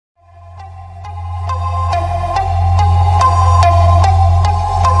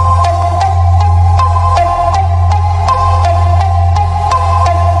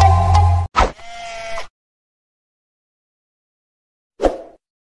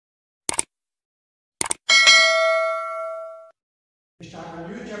Start a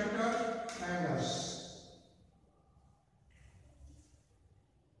new chapter, triangles.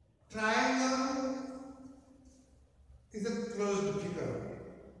 Triangle is a closed figure.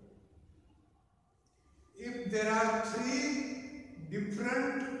 If there are three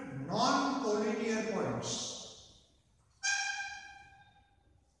different non-collinear points,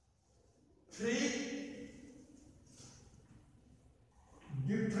 three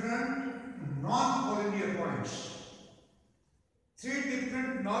different non-collinear points. Three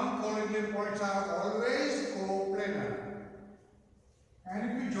different non-collinear points are always coplanar. And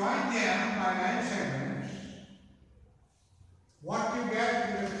if you join them by line segments, what you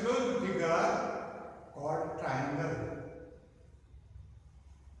get is a closed figure called triangle.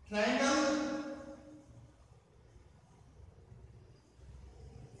 Triangle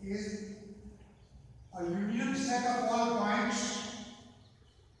is a union set of all points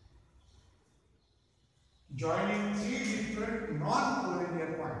joining three different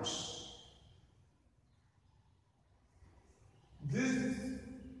non-collinear points. These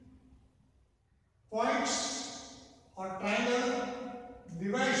points or triangle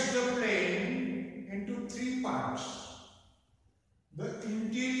divides the plane into three parts. The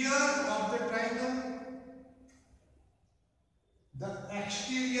interior of the triangle, the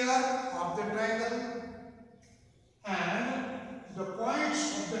exterior of the triangle, and the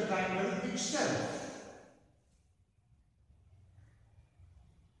points of the triangle itself.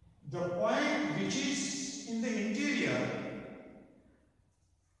 The point which is in the interior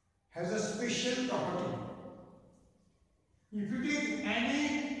has a special property. If you take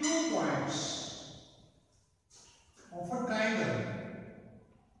any 2 points of a triangle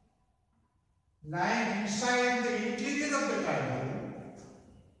lying inside the interior of the triangle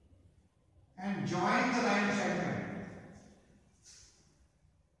and join the line segment,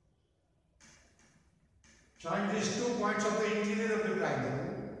 join these 2 points of the interior of the triangle,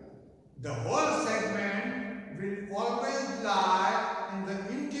 the whole segment will always lie in the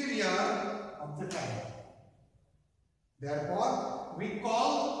interior of the triangle. Therefore, we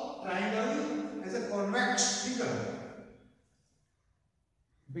call triangle as a convex figure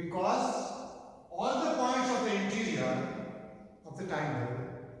because all the points of the interior of the triangle,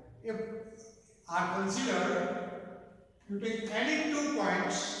 if are considered, you take any 2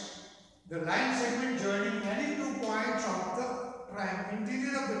 points, the line segment joining any 2 points of the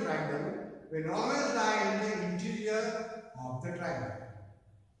interior of the triangle will always lie in the interior of the triangle.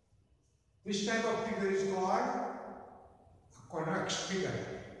 This type of figure is called a convex figure.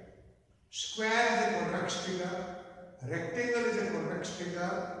 Square is a convex figure, rectangle is a convex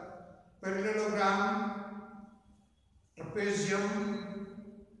figure, parallelogram, trapezium,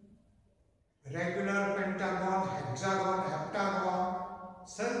 regular, pentagon, hexagon, heptagon,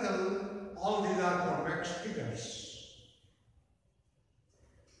 circle, all these are convex figures.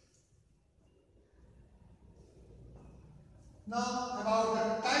 Now about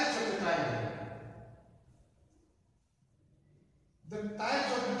the types of the triangle. The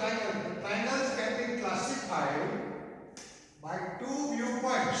types of the triangles can be classified by 2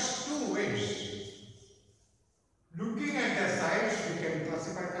 viewpoints, 2 ways. Looking at the sides, we can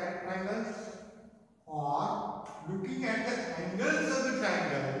classify triangles, or looking at the angles of the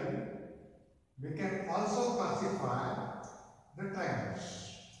triangle, we can also classify the triangles.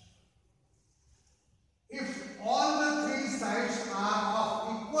 If all the 3 sides are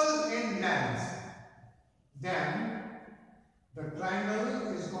of equal in length, then the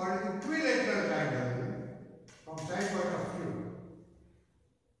triangle is called equilateral triangle from side point of view.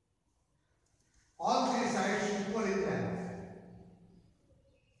 All 3 sides equal in length.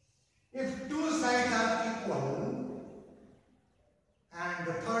 If 2 sides are equal and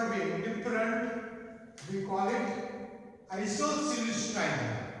the third being different, we call it isosceles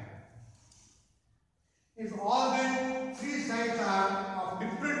triangle. If all the 3 sides are of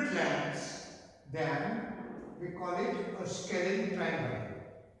different lengths, then we call it a scalene triangle.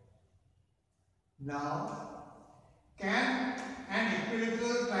 Now, can an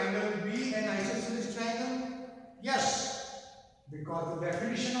equilateral triangle be an isosceles triangle? Yes, because the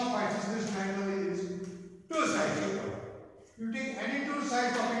definition of isosceles triangle is 2 sides equal. You take any 2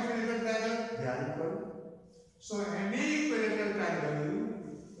 sides of equilateral triangle, they are equal. So any equilateral triangle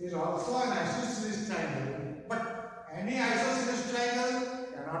is also an isosceles triangle, but any isosceles triangle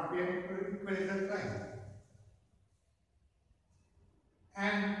cannot be an equilateral triangle.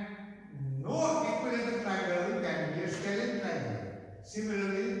 And no equilateral triangle can be a scalene triangle.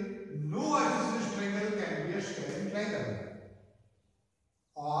 Similarly, no isosceles triangle can be a scalene triangle.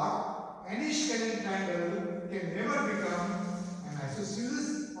 Or any scalene triangle can never become an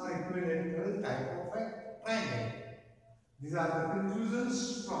isosceles or equilateral type of a triangle. These are the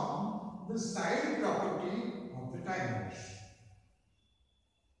conclusions from the side property of the triangles.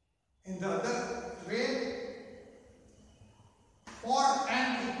 In the other way, for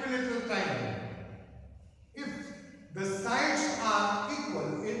an equilateral triangle, if the sides are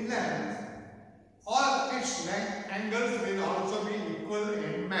equal in length, all its length angles will also be equal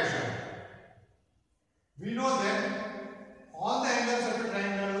in measure. We know that all the angles of a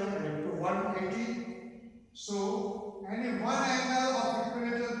triangle are to 180. So, any one angle of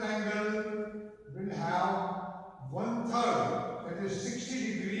equilateral triangle will have 1/3, that is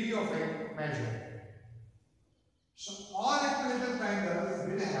 60 degrees of a measure. So, all equilateral triangles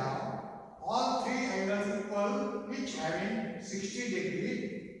will have all three angles equal, each having 60 degree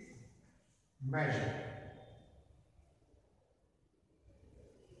measure.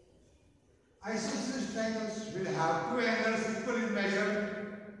 Isosceles triangles will have two angles equal in measure,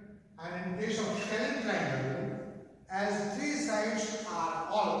 and in case of scalene triangle, as three sides are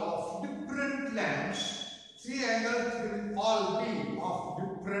all of different lengths, three angles will all be of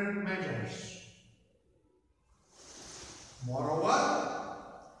different measures. Moreover,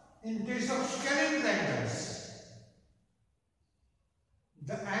 in case of scalene triangles,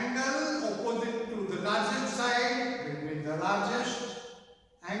 the angle opposite to the largest side will be the largest,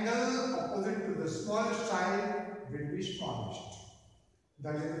 angle opposite to the smallest side will be smallest.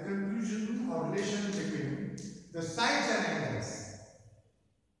 That is the conclusion or relation between the sides and angles.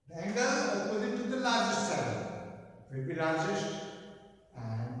 The angle opposite to the largest side will be largest,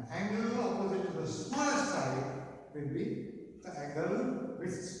 and angle opposite to the smallest side will be the angle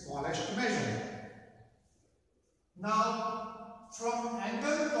with smallest measure. Now, from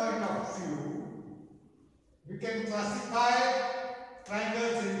angle point of view, we can classify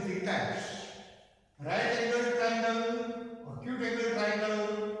triangles in three types: right angle triangle, acute angle triangle,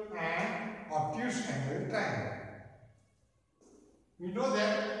 and obtuse angle triangle. We know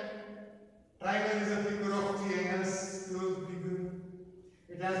that triangle is a figure of three angles, closed figure.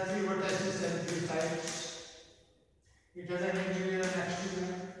 It has three vertices and three sides. It has an interior and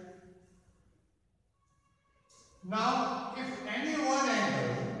exterior. Now, if any one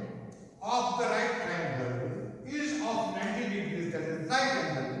angle of the right triangle is of 90 degrees, that is right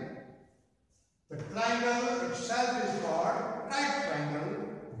angle, the triangle itself is called right triangle,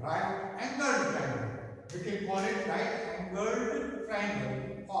 right angled triangle. We can call it right angled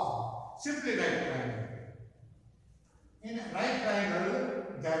triangle or simply right triangle. In a right triangle,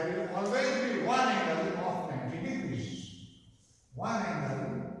 there will always be one angle of 90 degrees. One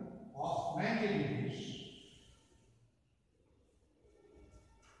angle of 90 degrees.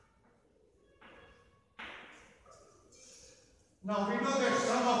 Now we know that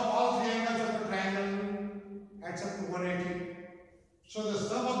sum of all three angles of a triangle adds up to 180. So the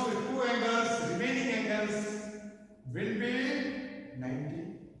sum of the two angles, remaining angles, will be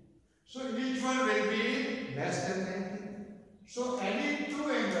 90. So each one will be less than 90. So any two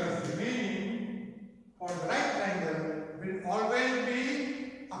angles remaining for the right triangle will always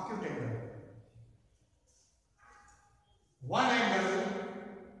be acute angle. One angle,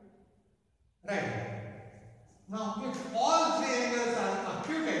 right. Now, if all three angles are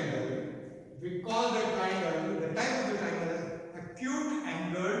acute angle, we call the triangle, the type of the triangle, acute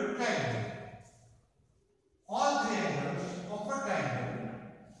angled triangle. All three angles of a triangle,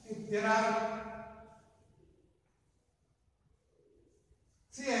 if there are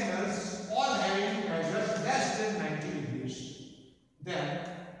three angles all having measures less than 90 degrees, then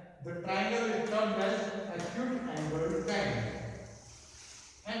the triangle is termed as acute angled triangle.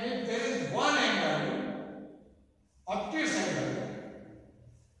 And if there is one angle, obtuse angle,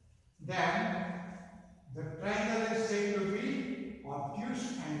 then the triangle is said to be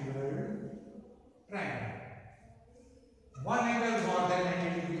obtuse angled triangle. One angle more than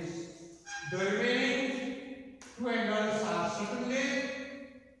 90 degrees. The remaining two angles are certainly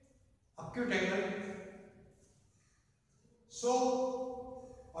acute angle. So,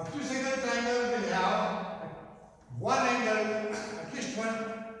 obtuse angle triangle will have one angle, at least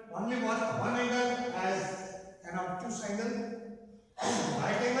only one angle has an obtuse angle.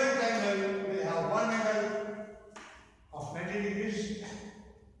 Right angle triangle will have one angle of 90 degrees,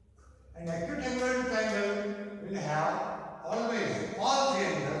 and acute angle triangle will have always all three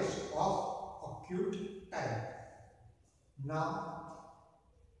angles of acute type. Now,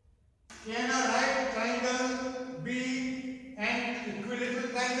 can a right triangle be an equilateral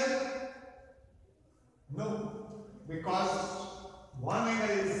triangle? No, because one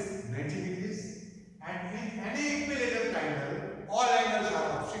angle is 90 degrees, and in any equilateral triangle, all angles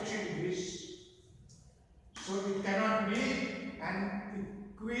are of 60 degrees. So it cannot be an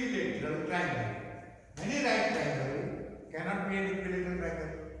equilateral triangle. Any right triangle cannot be an equilateral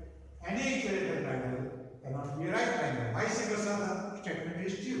triangle. Any equilateral triangle cannot be a right triangle. Vice versa, the statement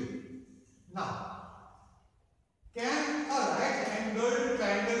is true. Now, can a right angled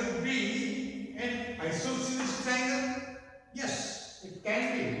triangle be an isosceles triangle? Yes, it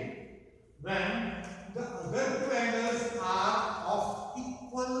can be when the other two angles are of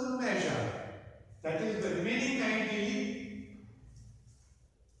equal measure. That is, the remaining 90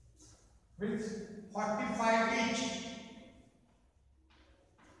 with 45 each.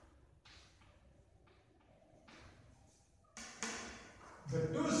 The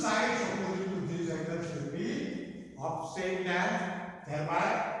two sides opposite to these angles will be of same length, thereby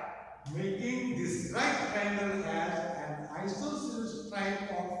making this right triangle as an isosceles type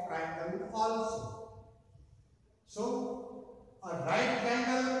of triangle also. So, a right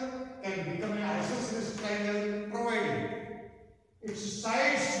triangle can become an isosceles triangle provided its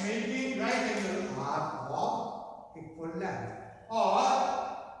sides making right angle are of equal length, or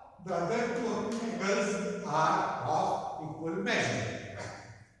the other two angles are of equal measure.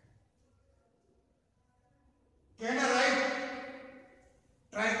 Can a right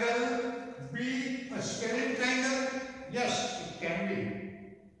triangle be a scalene triangle? Yes, it can be.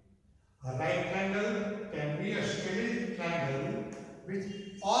 A right triangle can be a scalene triangle with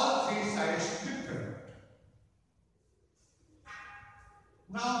all three sides different.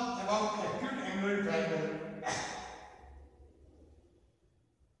 Now about acute angle triangle.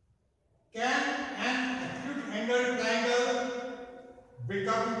 Can an acute angle triangle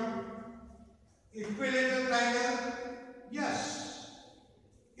become equilateral triangle? Yes.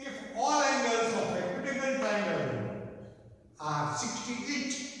 If all angles of acute angle triangle are 60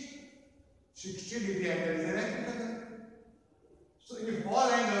 each, 60-degree angle is an acute angle. So if all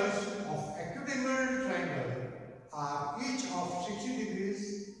angles of acute angle triangle are each of 60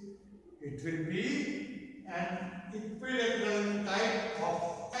 degrees, it will be an equilateral type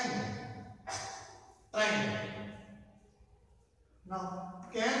of triangle. Now,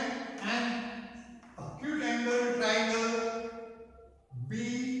 can an acute angle triangle be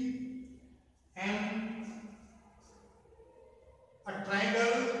a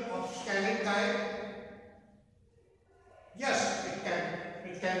triangle of scalene type? Yes,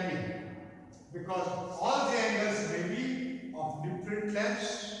 it can be, because all the angles may be of different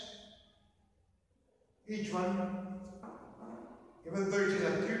lengths. Each one, even though it is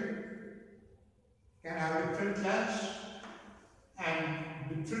acute, can have different lengths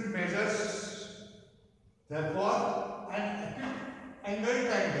and different measures. Therefore, an acute angle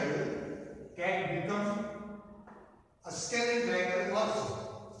triangle can become a scalene triangle also.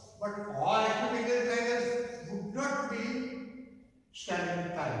 But all acute angle triangles would not be scalene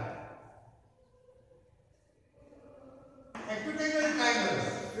type. Acute angle triangles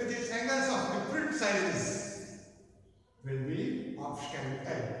with its angles of different sizes will be of scalene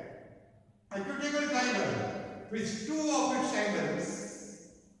type. Acute angle triangle with two of its angles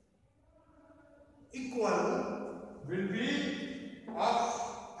equal will be of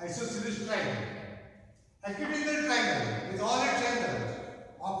isosceles triangle. Acute angle triangle with all its angles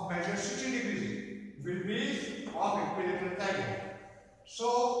of measure 60 degrees will be of equilateral triangle. So,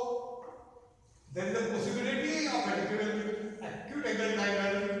 there is a possibility of an acute angle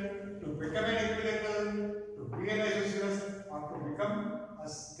triangle to become an equilateral, to be an isosceles, or to become a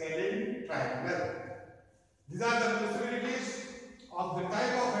scalene triangle. These are the possibilities of the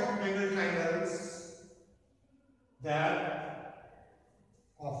type of acute angle triangles that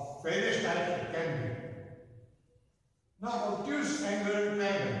of various types it can be. Now, obtuse angle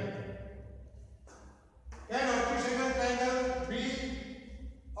triangle. Can obtuse angle triangle be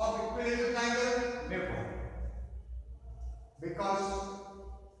of equilateral triangle? Never. Because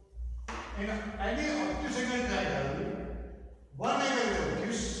in any obtuse angle triangle, one angle is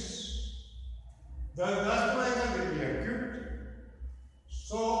obtuse, the last two angle will be acute.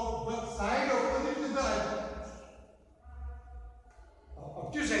 So the side opposite to the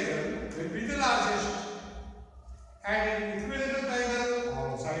obtuse angle will be the largest, and in equilateral triangle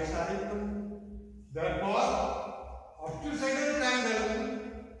all sides are equal. Therefore, obtuse angle triangle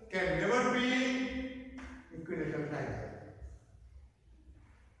can never be equilateral triangle.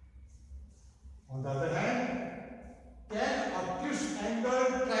 On the other hand, can obtuse angle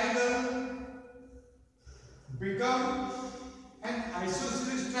triangle become an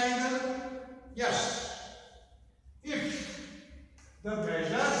isosceles triangle? Yes. If the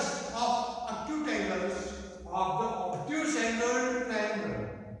measures of acute angles of the obtuse angle triangle,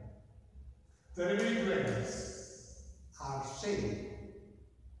 the remaining two angles, are same.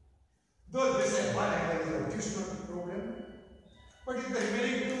 Though this one angle is obtuse, not a problem. But if the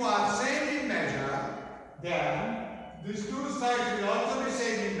remaining two are same in measure, then these two sides will also be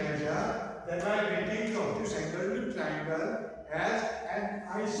same in measure, thereby making the obtuse angle triangle as an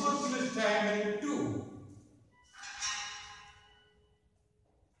isosceles triangle too.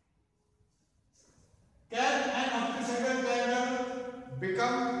 Can an obtuse angle triangle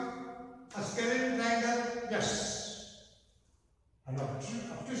become a scalene triangle? Yes. An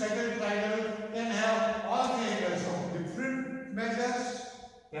obtuse angle triangle can have all the angles of different measures,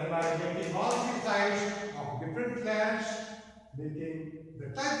 thereby making all the sides of different lengths, making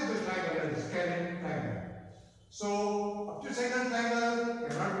the type of the triangle as scalene triangle. So, obtuse angle triangle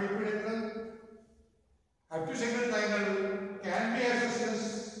cannot be equilateral. Obtuse angle triangle can be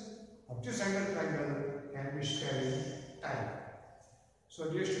isosceles. Obtuse angle triangle can be scalene type. So,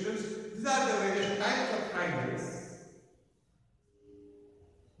 dear students, these are the various types of triangles.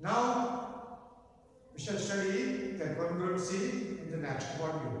 Now, we shall study the congruency in the next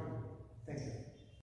module. Thank you.